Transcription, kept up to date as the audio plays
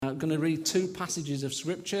I'm going to read two passages of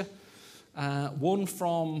Scripture. One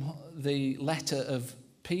from the letter of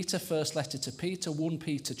Peter, first letter to Peter, 1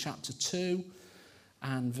 Peter chapter 2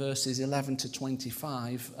 and verses 11 to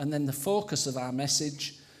 25. And then the focus of our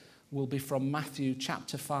message will be from Matthew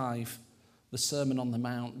chapter 5, the Sermon on the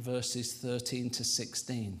Mount, verses 13 to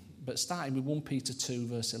 16. But starting with 1 Peter 2,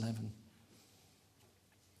 verse 11.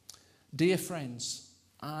 Dear friends,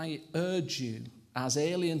 I urge you as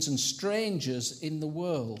aliens and strangers in the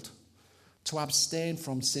world to abstain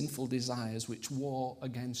from sinful desires which war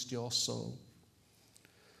against your soul.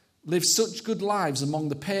 Live such good lives among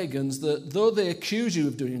the pagans that though they accuse you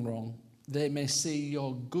of doing wrong, they may see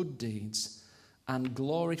your good deeds and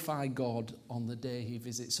glorify God on the day he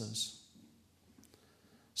visits us.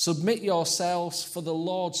 Submit yourselves for the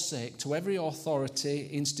Lord's sake to every authority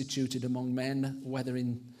instituted among men,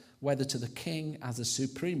 whether to the king as the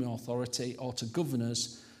supreme authority or to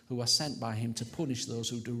governors who are sent by him to punish those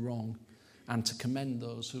who do wrong and to commend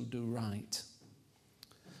those who do right.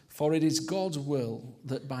 For it is God's will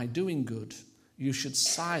that by doing good you should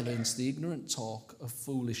silence the ignorant talk of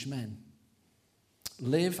foolish men.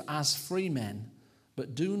 Live as free men,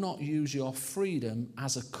 but do not use your freedom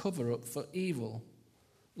as a cover-up for evil.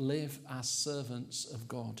 Live as servants of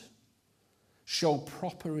God. Show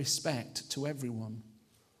proper respect to everyone.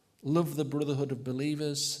 Love the brotherhood of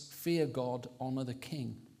believers. Fear God. Honour the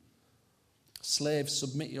king. Slaves,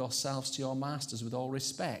 submit yourselves to your masters with all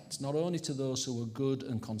respect, not only to those who are good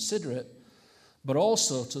and considerate, but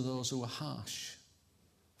also to those who are harsh.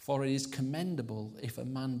 For it is commendable if a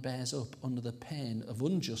man bears up under the pain of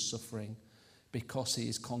unjust suffering because he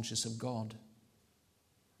is conscious of God.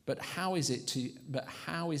 But how is it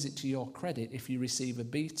to your credit if you receive a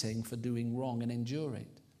beating for doing wrong and endure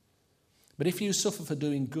it? But if you suffer for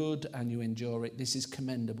doing good and you endure it, this is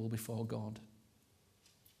commendable before God.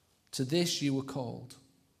 To this you were called,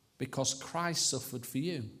 because Christ suffered for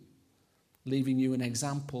you, leaving you an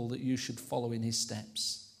example that you should follow in his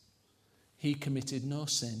steps. He committed no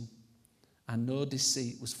sin, and no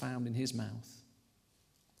deceit was found in his mouth.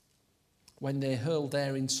 When they hurled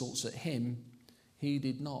their insults at him, he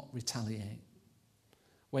did not retaliate.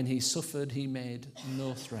 When he suffered, he made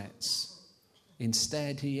no threats.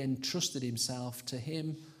 Instead, he entrusted himself to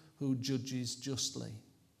him who judges justly.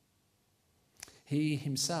 He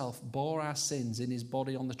himself bore our sins in his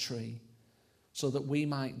body on the tree, so that we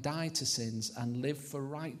might die to sins and live for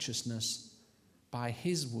righteousness. By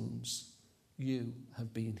his wounds you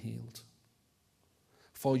have been healed.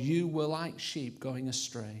 For you were like sheep going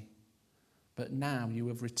astray, but now you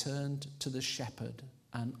have returned to the shepherd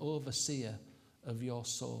and overseer of your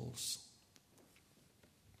souls.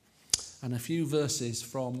 And a few verses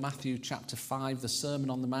from Matthew chapter 5, the Sermon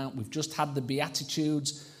on the Mount. We've just had the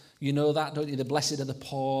Beatitudes. You know that, don't you? The blessed are the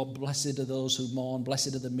poor, blessed are those who mourn,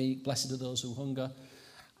 blessed are the meek, blessed are those who hunger.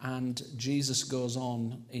 And Jesus goes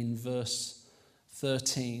on in verse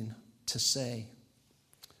 13 to say,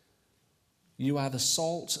 you are the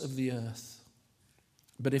salt of the earth.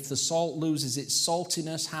 But if the salt loses its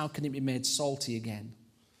saltiness, how can it be made salty again?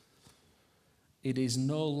 It is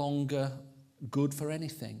no longer good for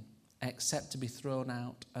anything except to be thrown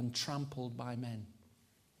out and trampled by men.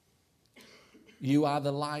 You are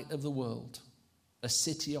the light of the world. A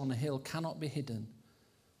city on a hill cannot be hidden.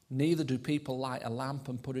 Neither do people light a lamp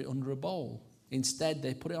and put it under a bowl. Instead,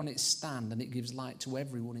 they put it on its stand and it gives light to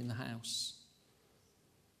everyone in the house.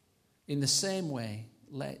 In the same way,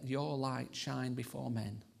 let your light shine before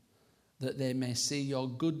men, that they may see your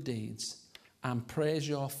good deeds and praise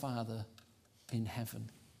your Father in heaven.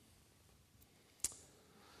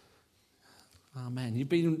 Amen. You've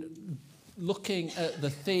been looking at the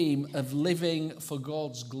theme of living for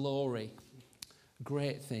God's glory.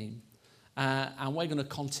 Great theme. And we're going to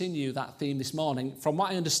continue that theme this morning. From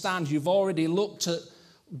what I understand, you've already looked at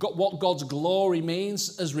what God's glory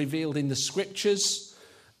means as revealed in the Scriptures.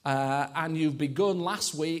 And you've begun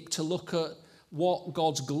last week to look at what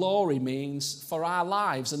God's glory means for our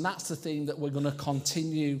lives. And that's the theme that we're going to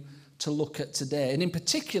continue to look at today. And in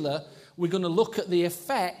particular, we're going to look at the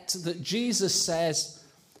effect that Jesus says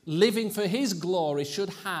living for his glory should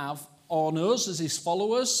have on us as his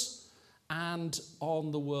followers and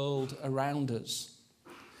on the world around us.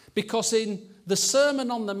 Because in the Sermon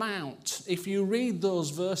on the Mount, if you read those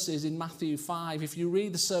verses in Matthew 5, if you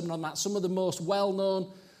read the Sermon on the Mount, some of the most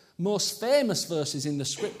well-known, most famous verses in the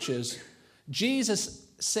Scriptures, Jesus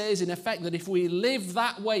says in effect that if we live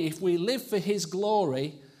that way, if we live for his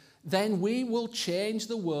glory, then we will change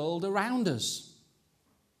the world around us.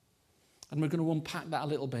 And we're going to unpack that a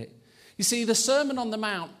little bit. You see, the Sermon on the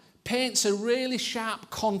Mount paints a really sharp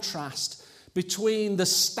contrast between the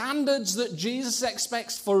standards that Jesus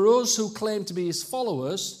expects for us who claim to be his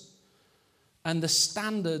followers and the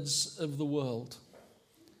standards of the world.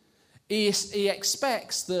 He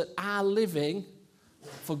expects that our living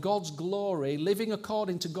for God's glory, living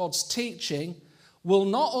according to God's teaching, will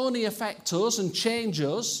not only affect us and change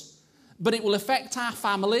us, but it will affect our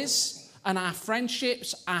families and our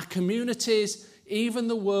friendships, our communities, even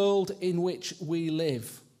the world in which we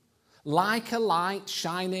live. Like a light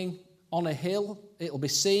shining on a hill, it'll be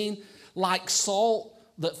seen. Like salt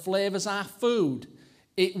that flavors our food,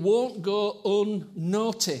 it won't go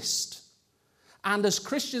unnoticed. And as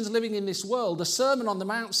Christians living in this world, the Sermon on the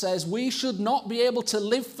Mount says we should not be able to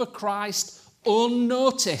live for Christ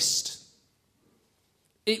unnoticed.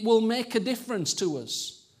 It will make a difference to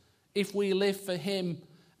us if we live for him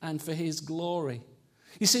and for his glory.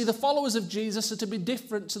 You see, the followers of Jesus are to be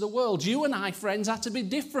different to the world. You and I, friends, are to be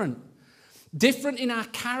different. Different in our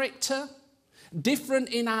character, different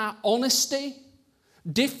in our honesty,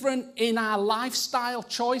 different in our lifestyle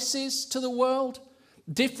choices to the world,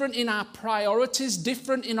 different in our priorities,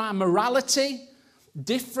 different in our morality,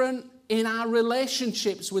 different in our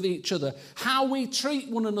relationships with each other, how we treat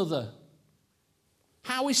one another,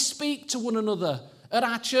 how we speak to one another at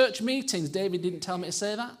our church meetings. David didn't tell me to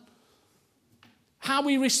say that. How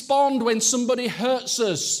we respond when somebody hurts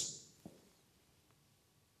us.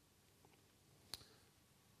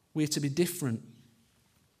 We're to be different.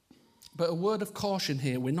 But a word of caution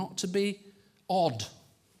here, we're not to be odd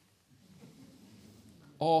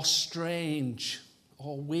or strange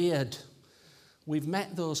or weird. We've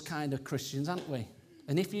met those kind of Christians, haven't we?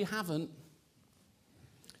 And if you haven't,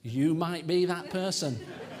 you might be that person.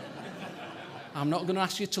 I'm not going to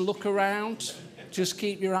ask you to look around. Just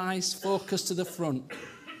keep your eyes focused to the front.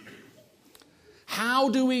 How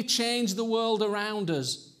do we change the world around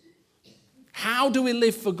us? How do we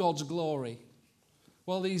live for God's glory?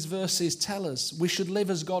 Well, these verses tell us we should live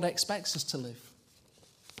as God expects us to live.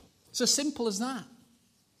 It's as simple as that.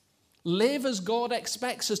 Live as God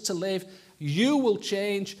expects us to live. You will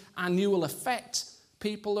change and you will affect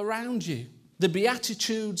people around you.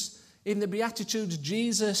 In the Beatitudes,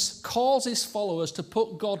 Jesus calls his followers to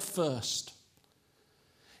put God first.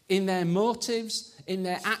 In their motives, in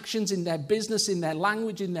their actions, in their business, in their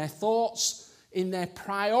language, in their thoughts, in their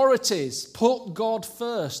priorities, put God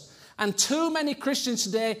first. And too many Christians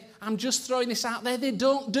today, I'm just throwing this out there, they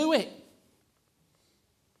don't do it.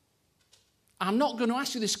 I'm not going to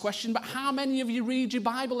ask you this question, but how many of you read your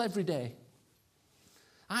Bible every day?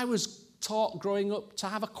 I was taught growing up to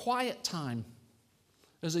have a quiet time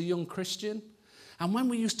as a young Christian. And when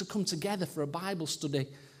we used to come together for a Bible study,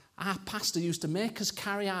 our pastor used to make us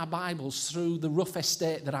carry our Bibles through the rough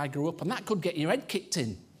estate that I grew up, and that could get your head kicked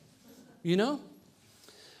in, you know?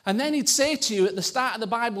 And then he'd say to you at the start of the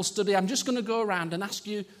Bible study, I'm just going to go around and ask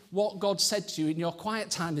you what God said to you in your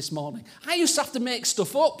quiet time this morning. I used to have to make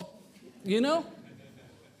stuff up, you know?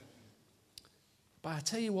 But I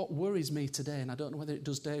tell you what worries me today, and I don't know whether it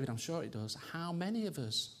does David, I'm sure it does, how many of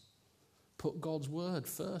us put God's word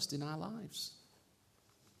first in our lives?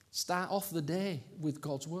 Start off the day with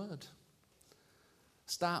God's word.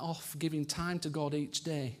 Start off giving time to God each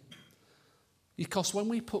day. Because when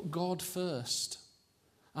we put God first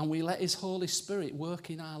and we let his Holy Spirit work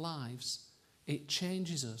in our lives, it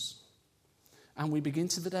changes us. And we begin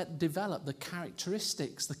to develop the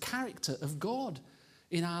characteristics, the character of God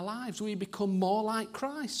in our lives. We become more like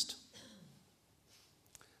Christ.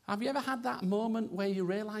 Have you ever had that moment where you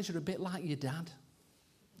realise you're a bit like your dad?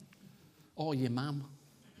 Or your mum?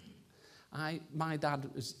 My dad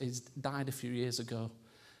is died a few years ago.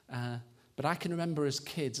 But I can remember as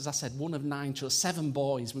kids, as I said, one of 9 children, 7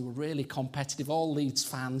 boys. We were really competitive, all Leeds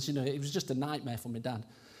fans. You know, it was just a nightmare for my dad.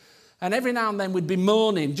 And every now and then we'd be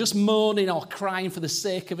moaning or crying for the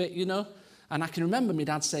sake of it, you know. And I can remember my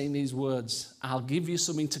dad saying these words, I'll give you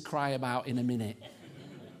something to cry about in a minute.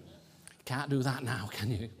 Can't do that now,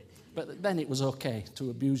 can you? But then it was okay to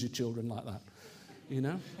abuse your children like that, you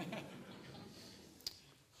know.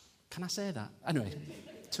 Can I say that? Anyway,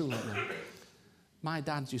 too late now. My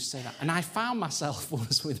dad used to say that. And I found myself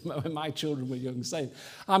once when my children were young saying,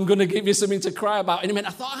 I'm going to give you something to cry about in a minute.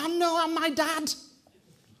 I thought, oh no, I'm my dad.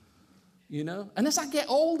 You know? And as I get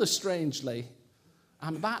older, strangely,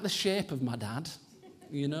 I'm about the shape of my dad,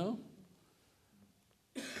 you know?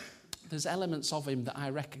 There's elements of him that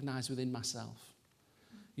I recognise within myself.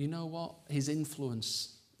 You know what? His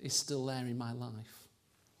influence is still there in my life.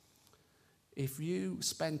 If you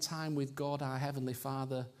spend time with God, our Heavenly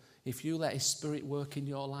Father, if you let his Spirit work in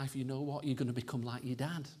your life, you know what? You're going to become like your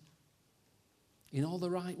dad in all the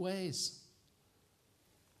right ways.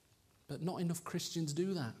 But not enough Christians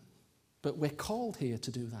do that. But we're called here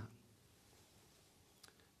to do that.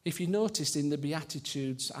 If you noticed in the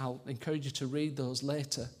Beatitudes, I'll encourage you to read those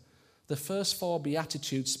later. The first 4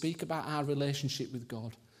 Beatitudes speak about our relationship with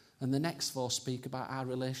God, and the next 4 speak about our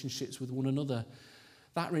relationships with one another.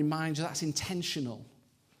 That reminds you that's intentional,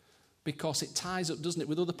 because it ties up, doesn't it,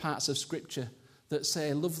 with other parts of Scripture that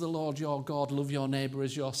say, love the Lord your God, love your neighbour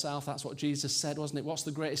as yourself. That's what Jesus said, wasn't it? What's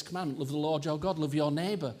the greatest commandment? Love the Lord your God, love your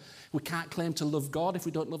neighbour. We can't claim to love God if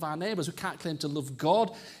we don't love our neighbours. We can't claim to love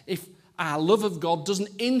God if our love of God doesn't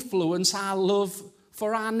influence our love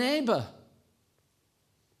for our neighbour.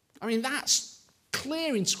 I mean, that's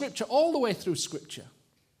clear in Scripture, all the way through Scripture.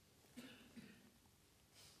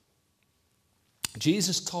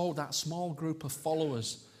 Jesus told that small group of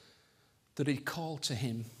followers that he called to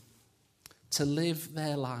him to live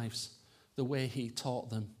their lives the way he taught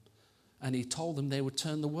them. And he told them they would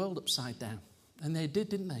turn the world upside down. And they did,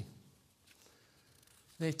 didn't they?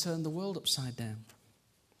 They turned the world upside down.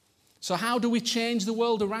 So how do we change the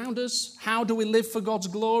world around us? How do we live for God's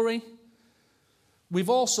glory? We've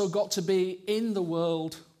also got to be in the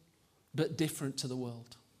world, but different to the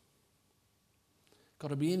world. Got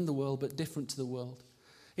to be in the world, but different to the world.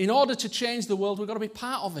 In order to change the world, we've got to be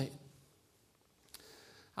part of it.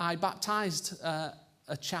 I baptised a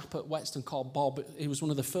chap at Whetstone called Bob. He was one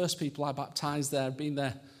of the first people I baptised there. I'd been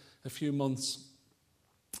there a few months.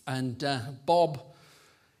 And Bob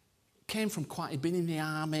came from he'd been in the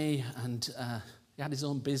army, and he had his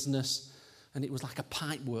own business, and it was like a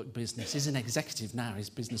pipework business. He's an executive now. His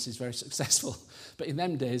business is very successful. But in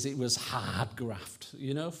them days, it was hard graft,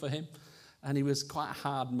 for him. And he was quite a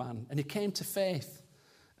hard man. And he came to faith.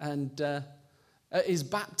 And at his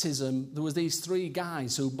baptism, there was these 3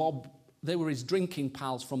 guys who they were his drinking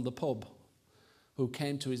pals from the pub who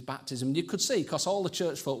came to his baptism. And you could see, because all the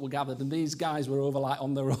church folk were gathered, and these guys were over like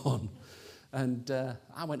on their own. And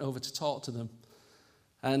I went over to talk to them.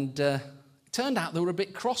 And it turned out they were a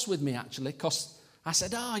bit cross with me, actually, because I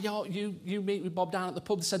said, you meet with Bob down at the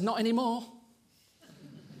pub. They said, not anymore.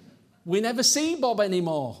 We never see Bob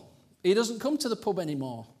anymore. He doesn't come to the pub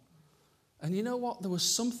anymore. And you know what? There was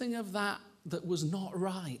something of that was not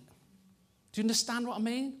right. Do you understand what I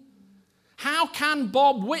mean? How can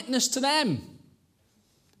Bob witness to them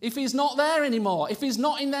if he's not there anymore? If he's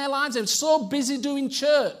not in their lives? They're so busy doing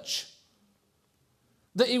church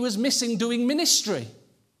that he was missing doing ministry.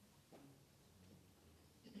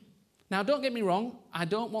 Now, don't get me wrong. I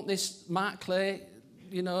don't want this Mark Clay,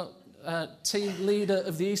 team leader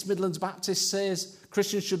of the East Midlands Baptist says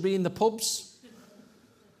Christians should be in the pubs.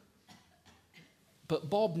 But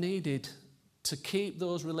Bob needed to keep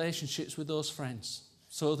those relationships with those friends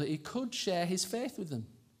so that he could share his faith with them,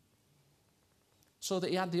 so that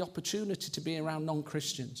he had the opportunity to be around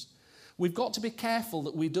non-Christians. We've got to be careful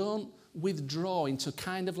that we don't withdraw into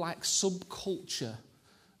kind of like subculture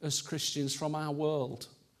as Christians from our world.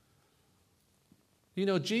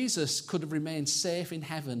 Jesus could have remained safe in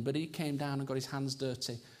heaven, but he came down and got his hands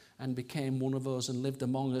dirty and became one of us and lived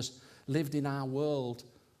among us, lived in our world,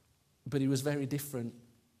 but he was very different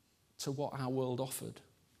to what our world offered.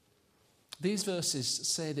 These verses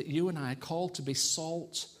say that you and I are called to be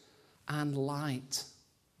salt and light.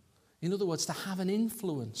 In other words, to have an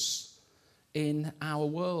influence in our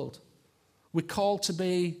world. We're called to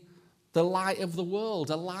be the light of the world,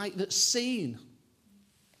 a light that's seen.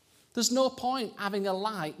 There's no point having a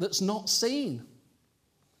light that's not seen.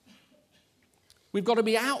 We've got to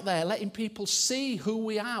be out there letting people see who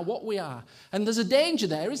we are, what we are. And there's a danger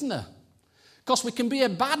there, isn't there? Because we can be a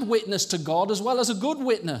bad witness to God as well as a good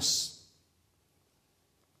witness.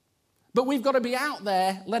 But we've got to be out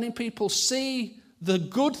there letting people see the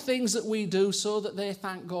good things that we do so that they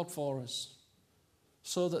thank God for us,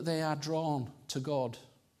 so that they are drawn to God.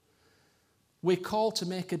 We're called to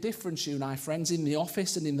make a difference, you and I, friends, in the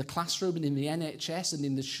office and in the classroom and in the NHS and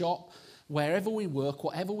in the shop, wherever we work,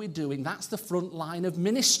 whatever we're doing. That's the front line of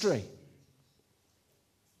ministry.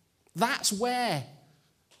 That's where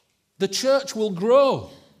the church will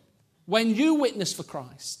grow, when you witness for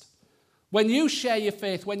Christ, when you share your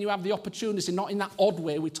faith, when you have the opportunity, not in that odd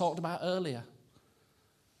way we talked about earlier,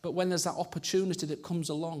 but when there's that opportunity that comes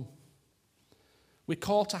along. We're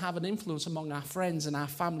called to have an influence among our friends and our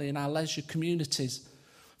family and our leisure communities.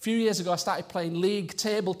 A few years ago, I started playing league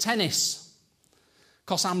table tennis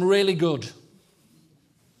because I'm really good.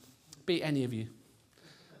 Beat any of you.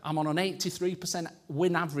 I'm on an 83%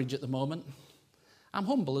 win average at the moment. I'm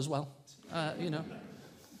humble as well,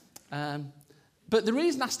 But the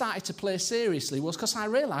reason I started to play seriously was because I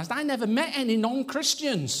realised I never met any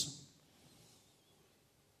non-Christians.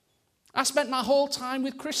 I spent my whole time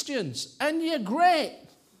with Christians, and you're great.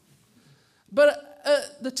 But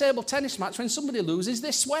at the table tennis match, when somebody loses,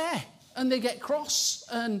 they swear and they get cross.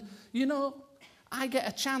 And, I get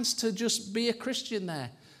a chance to just be a Christian there.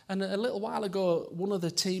 And a little while ago, one of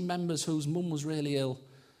the team members whose mum was really ill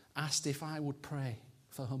asked if I would pray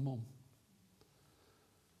for her mum.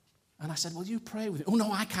 And I said, well, you pray with me. Oh,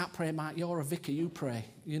 no, I can't pray, Mark. You're a vicar. You pray,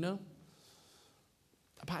 But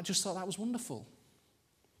I just thought that was wonderful.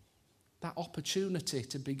 That opportunity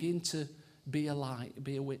to begin to be a light,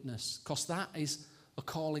 be a witness. Because that is a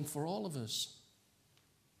calling for all of us.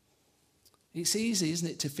 It's easy, isn't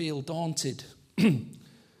it, to feel daunted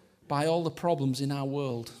by all the problems in our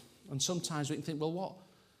world. And sometimes we can think, well,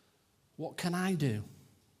 what can I do?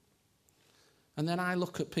 And then I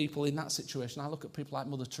look at people in that situation. I look at people like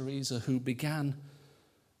Mother Teresa, who began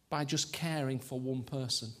by just caring for one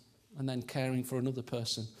person and then caring for another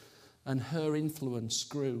person. And her influence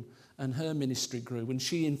grew and her ministry grew and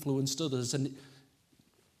she influenced others and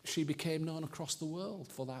she became known across the world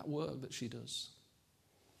for that work that she does.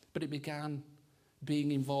 But it began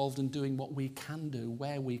being involved and doing what we can do,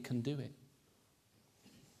 where we can do it.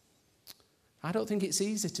 I don't think it's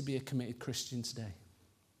easy to be a committed Christian today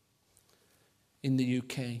in the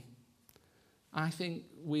UK. I think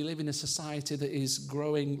we live in a society that is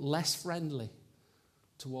growing less friendly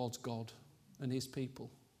towards God and his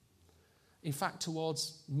people. In fact,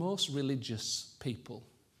 towards most religious people.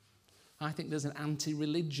 I think there's an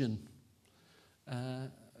anti-religion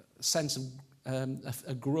sense of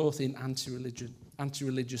a growth in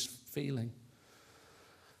anti-religious feeling.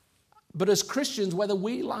 But as Christians, whether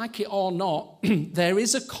we like it or not, there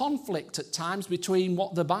is a conflict at times between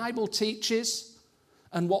what the Bible teaches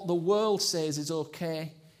and what the world says is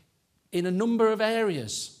okay in a number of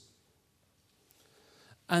areas.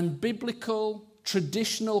 And biblical,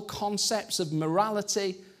 traditional concepts of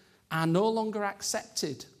morality are no longer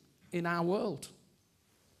accepted in our world.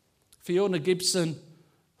 Fiona Gibson,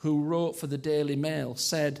 who wrote for the Daily Mail,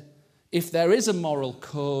 said, if there is a moral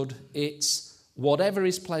code, it's whatever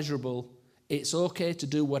is pleasurable, it's okay to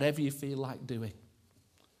do whatever you feel like doing.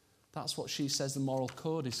 That's what she says the moral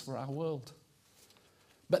code is for our world.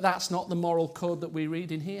 But that's not the moral code that we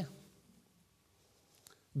read in here.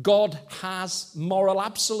 God has moral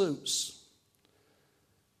absolutes.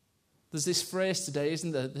 There's this phrase today,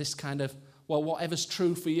 isn't there? This kind of, well, whatever's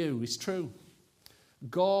true for you is true.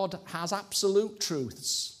 God has absolute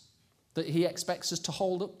truths that he expects us to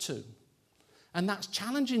hold up to. And that's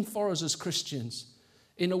challenging for us as Christians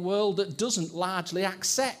in a world that doesn't largely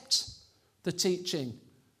accept the teaching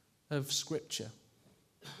of Scripture.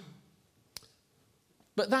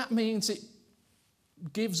 But that means it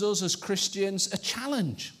gives us as Christians a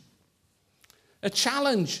challenge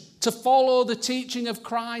to follow the teaching of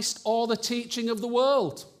Christ or the teaching of the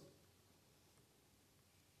world.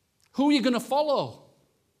 Who are you going to follow?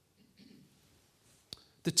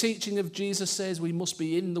 The teaching of Jesus says we must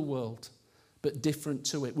be in the world, but different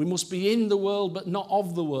to it. We must be in the world, but not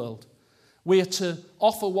of the world. We are to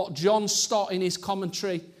offer what John Stott in his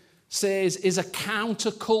commentary says is a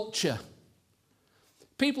counterculture.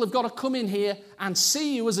 People have got to come in here and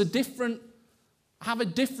see you as have a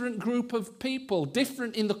different group of people,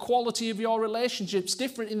 different in the quality of your relationships,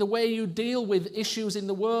 different in the way you deal with issues in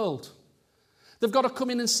the world. They've got to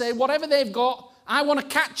come in and say, whatever they've got, I want to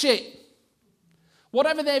catch it.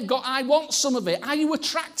 Whatever they've got, I want some of it. Are you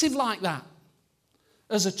attractive like that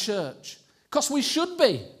as a church? Because we should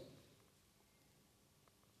be.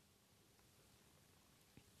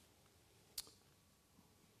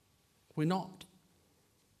 We're not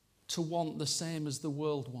to want the same as the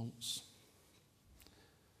world wants.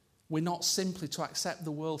 We're not simply to accept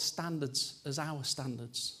the world's standards as our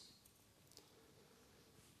standards.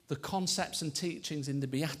 The concepts and teachings in the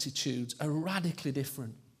Beatitudes are radically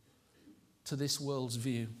different to this world's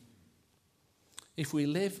view. If we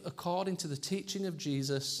live according to the teaching of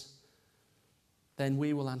Jesus, then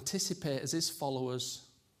we will anticipate as his followers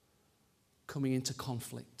coming into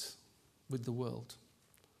conflict with the world.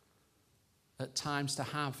 At times to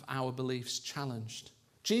have our beliefs challenged.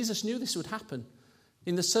 Jesus knew this would happen.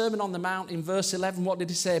 In the Sermon on the Mount in verse 11, what did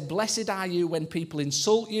he say? Blessed are you when people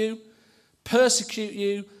insult you, persecute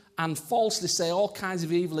you, and falsely say all kinds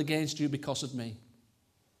of evil against you because of me.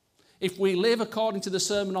 If we live according to the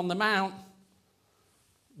Sermon on the Mount,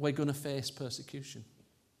 we're going to face persecution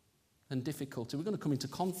and difficulty. We're going to come into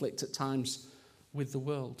conflict at times with the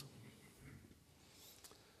world.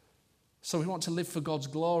 So we want to live for God's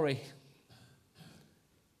glory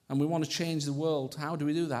and we want to change the world. How do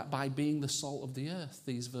we do that? By being the salt of the earth,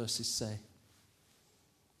 these verses say.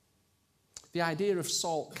 The idea of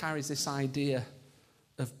salt carries this idea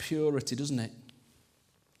of purity, doesn't it?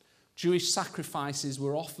 Jewish sacrifices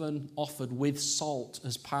were often offered with salt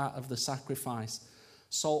as part of the sacrifice.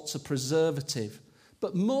 Salt's a preservative.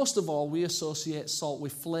 But most of all, we associate salt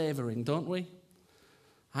with flavouring, don't we?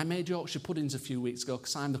 I made Yorkshire puddings a few weeks ago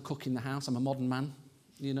because I'm the cook in the house. I'm a modern man,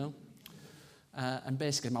 you know. And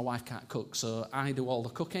basically my wife can't cook, so I do all the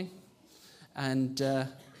cooking. And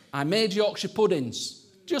I made Yorkshire puddings.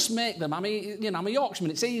 Just make them. I mean, you know, I'm a Yorkshireman,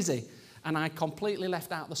 it's easy. And I completely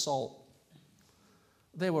left out the salt.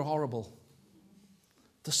 They were horrible.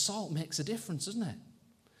 The salt makes a difference, doesn't it?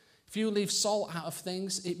 If you leave salt out of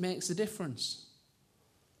things, it makes a difference.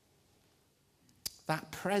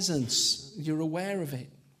 That presence, you're aware of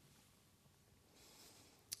it.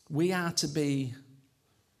 We are to be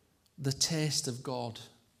the taste of God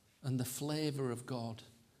and the flavour of God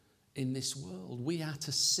in this world. We are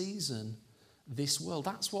to season this world.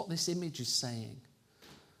 That's what this image is saying.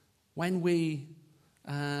 When we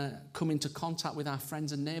come into contact with our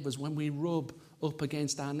friends and neighbours, when we rub up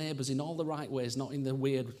against our neighbours in all the right ways, not in the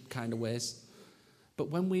weird kind of ways, but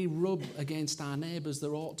when we rub against our neighbours,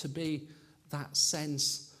 there ought to be that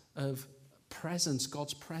sense of presence,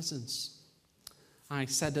 God's presence. I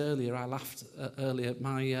said earlier, I laughed earlier,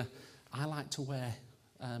 I like to wear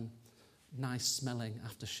nice smelling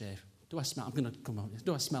aftershave. Do I smell? I'm going to come on.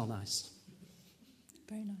 Do I smell nice?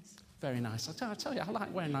 Very nice. Very nice. I tell you, I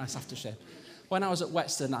like wearing nice aftershave. When I was at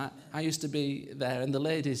Whetstone, I used to be there, and the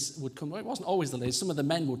ladies would come. Well, it wasn't always the ladies. Some of the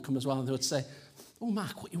men would come as well, and they would say, "Oh,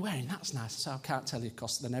 Mark, what are you wearing? That's nice." So I can't tell you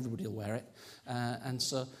because then everybody will wear it.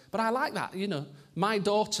 But I like that. You know, my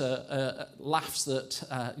daughter laughs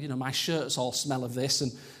that my shirts all smell of this,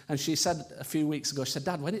 and she said a few weeks ago, she said,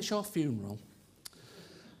 "Dad, when it's your funeral,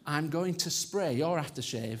 I'm going to spray your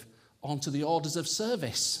aftershave onto the orders of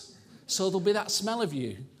service, so there'll be that smell of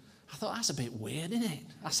you." I thought, that's a bit weird, isn't it?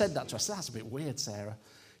 I said that to her. I said, "That's a bit weird, Sarah."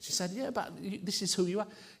 She said, "Yeah, but this is who you are."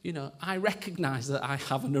 You know, I recognise that I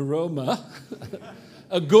have an aroma,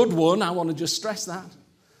 a good one. I want to just stress that.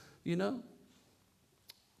 You know,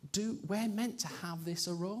 we're meant to have this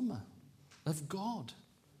aroma of God.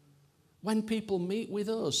 When people meet with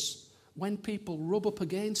us, when people rub up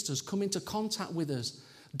against us, come into contact with us,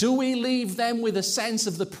 do we leave them with a sense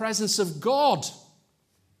of the presence of God?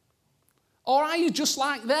 Or are you just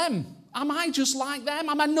like them? Am I just like them?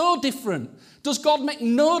 Am I no different? Does God make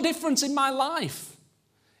no difference in my life?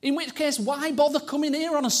 In which case, why bother coming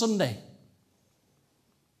here on a Sunday?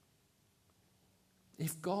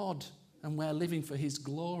 If God, and we're living for His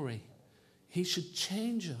glory, He should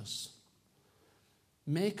change us,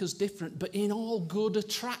 make us different, but in all good,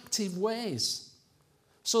 attractive ways,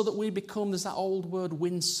 so that we become, there's that old word,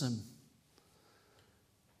 winsome.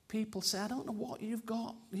 People say, "I don't know what you've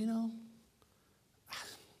got, you know,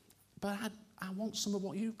 but I want some of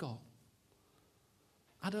what you've got.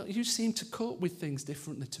 You seem to cope with things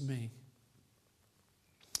differently to me.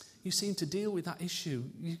 You seem to deal with that issue.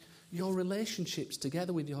 Your relationships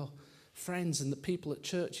together with your friends and the people at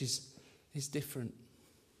church is different."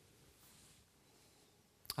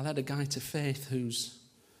 I led a guy to faith whose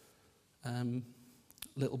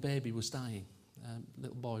little baby was dying.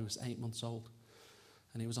 Little boy was 8 months old,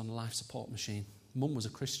 and he was on a life support machine. Mum was a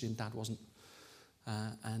Christian, Dad wasn't.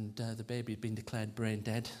 And the baby had been declared brain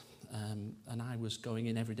dead, and I was going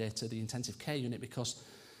in every day to the intensive care unit because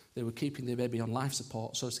they were keeping the baby on life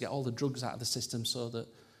support so as to get all the drugs out of the system so that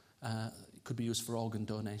it could be used for organ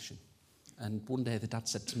donation. And one day the dad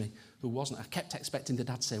said to me, I kept expecting the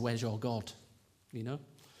dad to say, "Where's your God?" You know?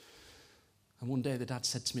 And one day the dad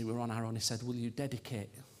said to me, we were on our own, he said, "Will you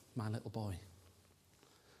dedicate my little boy?"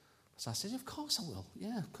 So I said, "Of course I will.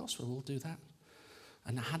 Yeah, of course we'll do that."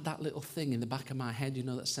 And I had that little thing in the back of my head, you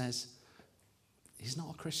know, that says, he's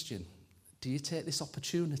not a Christian. Do you take this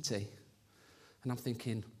opportunity? And I'm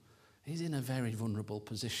thinking, he's in a very vulnerable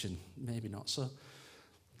position. Maybe not. So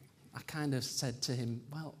I kind of said to him,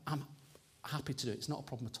 "Well, I'm happy to do it. It's not a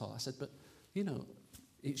problem at all." I said, "But, you know,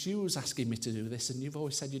 it's you who's asking me to do this, and you've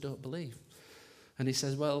always said you don't believe." And he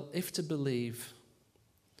says, "Well, if to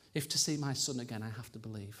see my son again, I have to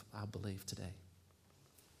believe, I'll believe today."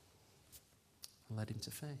 I led him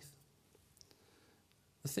to faith.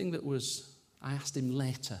 The thing that I asked him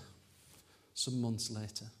later, some months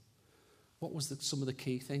later, what was some of the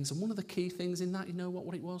key things? And one of the key things in that, you know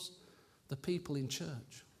what it was? The people in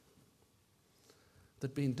church.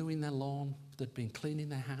 They'd been doing their lawn, they'd been cleaning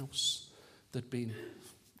their house, they'd been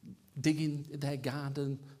digging their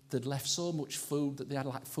garden, they'd left so much food that they had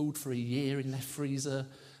like food for a year in their freezer.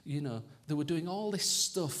 You know, they were doing all this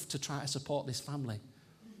stuff to try to support this family.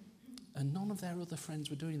 And none of their other friends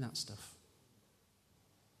were doing that stuff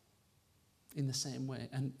in the same way.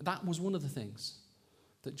 And that was one of the things.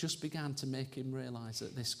 that just began to make him realize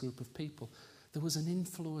that this group of people, there was an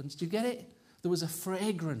influence. Do you get it? There was a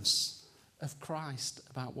fragrance of Christ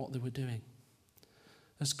about what they were doing.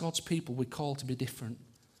 As God's people, we're called to be different.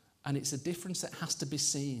 And it's a difference that has to be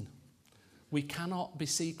seen. We cannot be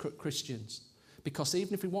secret Christians. Because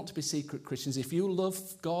even if we want to be secret Christians, if you love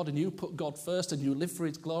God and you put God first and you live for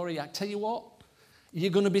his glory, I tell you what,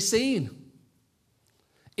 you're going to be seen.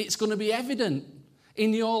 It's going to be evident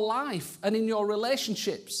in your life and in your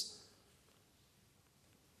relationships.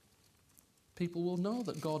 People will know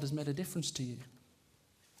that God has made a difference to you.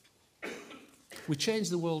 We change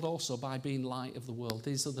the world also by being light of the world.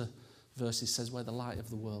 These other verses says we're the light of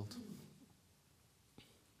the world.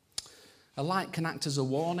 A light can act as a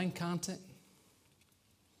warning, can't it?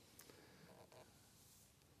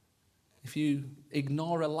 If you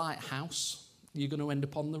ignore a lighthouse, you're going to end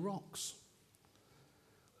up on the rocks.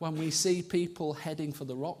 When we see people heading for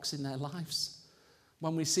the rocks in their lives,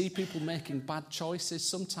 when we see people making bad choices,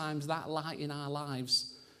 sometimes that light in our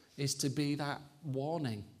lives is to be that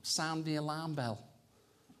warning, sound the alarm bell.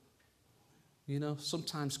 You know,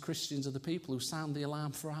 sometimes Christians are the people who sound the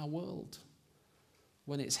alarm for our world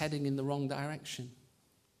when it's heading in the wrong direction.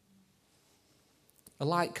 A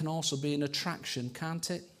light can also be an attraction, can't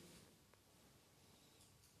it?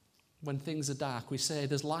 When things are dark, we say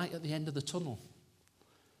there's light at the end of the tunnel.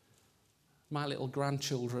 My little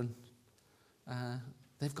grandchildren,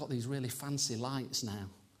 they've got these really fancy lights now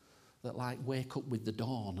that like wake up with the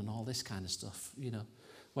dawn and all this kind of stuff. You know,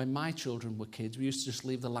 when my children were kids, we used to just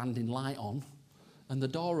leave the landing light on and the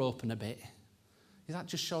door open a bit. Is that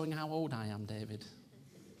just showing how old I am, David?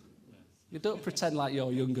 You don't pretend like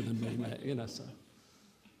you're younger than me, mate, you know. So.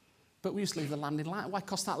 But we used to leave the landing light. Why?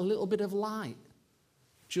 Because that little bit of light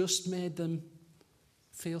just made them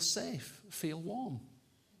feel safe, feel warm.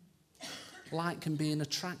 Light can be an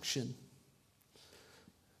attraction.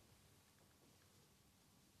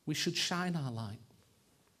 We should shine our light.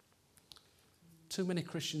 Too many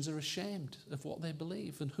Christians are ashamed of what they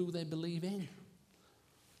believe and who they believe in.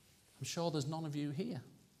 I'm sure there's none of you here.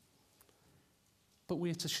 But we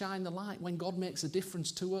are to shine the light. When God makes a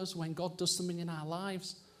difference to us, when God does something in our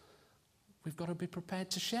lives, we've got to be prepared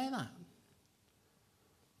to share that.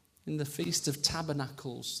 In the Feast of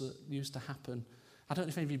Tabernacles that used to happen, I don't know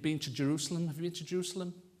if any of you have been to Jerusalem. Have you been to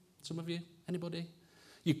Jerusalem? Some of you? Anybody?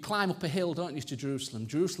 You climb up a hill, don't you, to Jerusalem?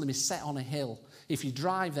 Jerusalem is set on a hill. If you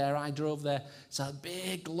drive there, I drove there, it's a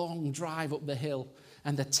big, long drive up the hill.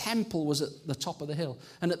 And the temple was at the top of the hill.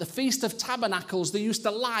 And at the Feast of Tabernacles, they used to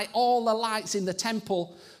light all the lights in the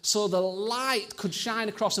temple so the light could shine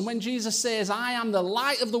across. And when Jesus says, I am the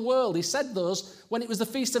light of the world, he said those when it was the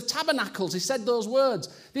Feast of Tabernacles. He said those words.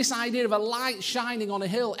 This idea of a light shining on a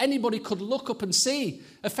hill. Anybody could look up and see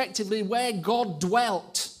effectively where God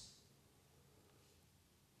dwelt.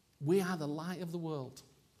 We are the light of the world.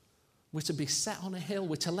 We're to be set on a hill.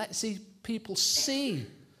 We're to let people see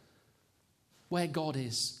where God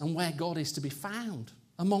is and where God is to be found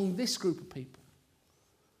among this group of people.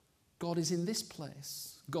 God is in this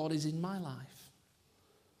place. God is in my life.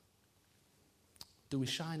 Do we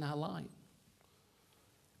shine our light?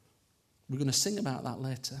 We're going to sing about that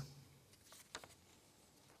later.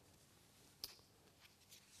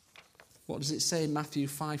 What does it say in Matthew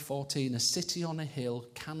 5:14? A city on a hill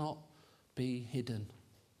cannot be hidden.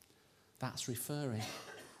 That's referring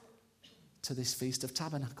to this Feast of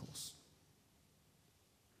Tabernacles.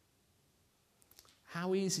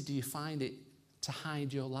 How easy do you find it to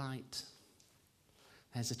hide your light?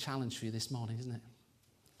 There's a challenge for you this morning, isn't it?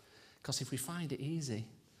 Because if we find it easy,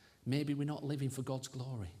 maybe we're not living for God's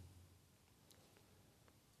glory.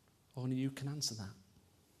 Only you can answer that.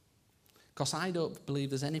 Because I don't believe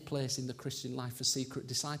there's any place in the Christian life for secret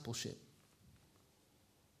discipleship.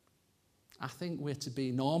 I think we're to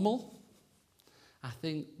be normal. I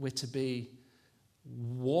think we're to be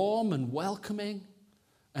warm and welcoming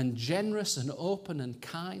and generous and open and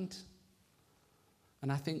kind. And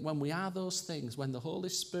I think when we are those things, when the Holy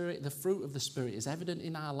Spirit, the fruit of the Spirit is evident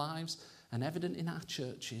in our lives and evident in our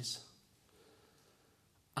churches,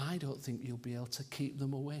 I don't think you'll be able to keep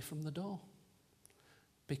them away from the door.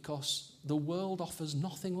 Because the world offers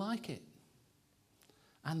nothing like it.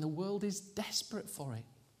 And the world is desperate for it.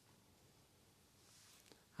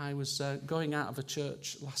 I was going out of a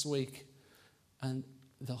church last week, and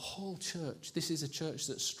the whole church, this is a church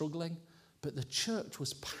that's struggling, but the church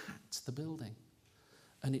was packed, the building.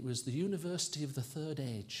 And it was the University of the Third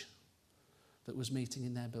Age that was meeting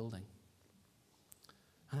in their building.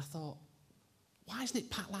 And I thought, why isn't it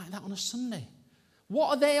packed like that on a Sunday? What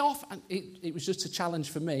are they offering? It was just a challenge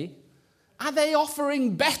for me. Are they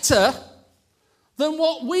offering better than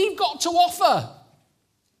what we've got to offer?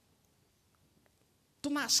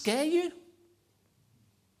 Doesn't that scare you?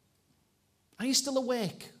 Are you still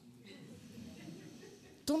awake?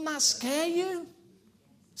 Doesn't that scare you?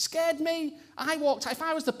 Scared me. If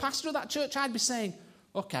I was the pastor of that church, I'd be saying,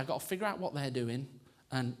 okay, I've got to figure out what they're doing,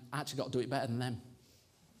 and I actually got to do it better than them.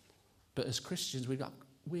 But as Christians,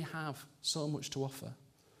 we have so much to offer.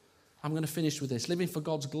 I'm going to finish with this. Living for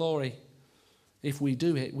God's glory, if we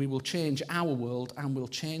do it, we will change our world and we'll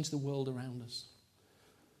change the world around us.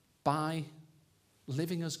 By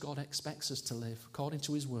living as God expects us to live, according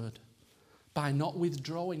to his word. By not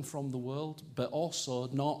withdrawing from the world, but also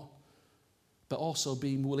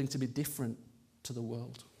being willing to be different to the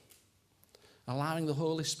world. Allowing the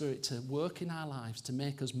Holy Spirit to work in our lives to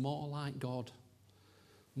make us more like God,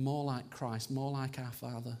 more like Christ, more like our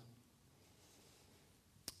Father.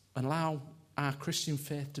 And allow our Christian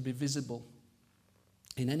faith to be visible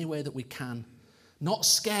in any way that we can. Not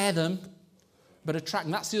scare them, but attract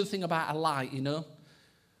them. That's the other thing about a light, you know.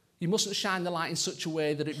 You mustn't shine the light in such a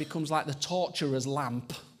way that it becomes like the torturer's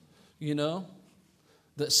lamp, you know,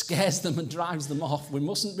 that scares them and drives them off. We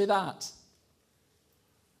mustn't be that.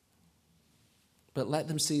 But let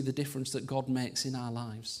them see the difference that God makes in our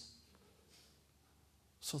lives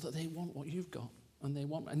so that they want what you've got.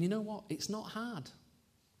 And you know what? It's not hard.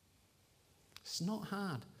 It's not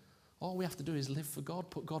hard. All we have to do is live for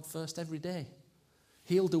God, put God first every day.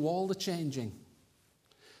 He'll do all the changing.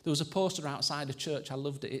 There was a poster outside a church, I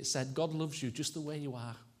loved it. It said, God loves you just the way you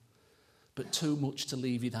are, but too much to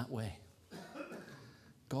leave you that way.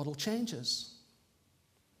 God will change us.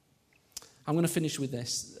 I'm going to finish with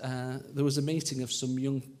this. There was a meeting of some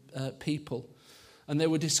young people, and they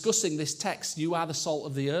were discussing this text, you are the salt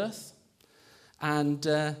of the earth. And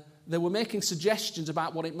they were making suggestions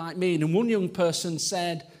about what it might mean. And one young person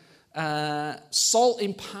said, salt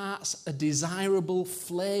imparts a desirable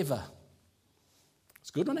flavour. It's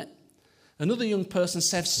good, isn't it? Another young person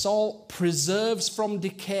said, salt preserves from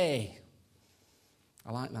decay.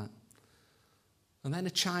 I like that. And then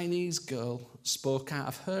a Chinese girl spoke out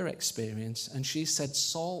of her experience, and she said,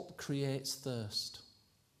 salt creates thirst.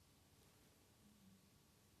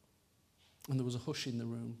 And there was a hush in the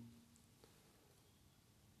room.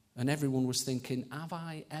 And everyone was thinking, have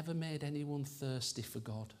I ever made anyone thirsty for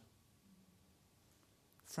God?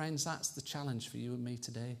 Friends, that's the challenge for you and me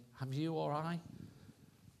today. Have you or I,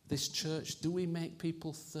 this church, do we make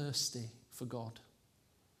people thirsty for God?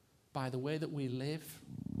 By the way that we live,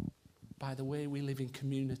 by the way we live in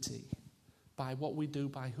community, by what we do,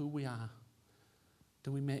 by who we are.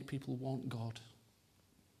 Do we make people want God?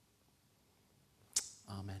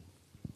 Amen.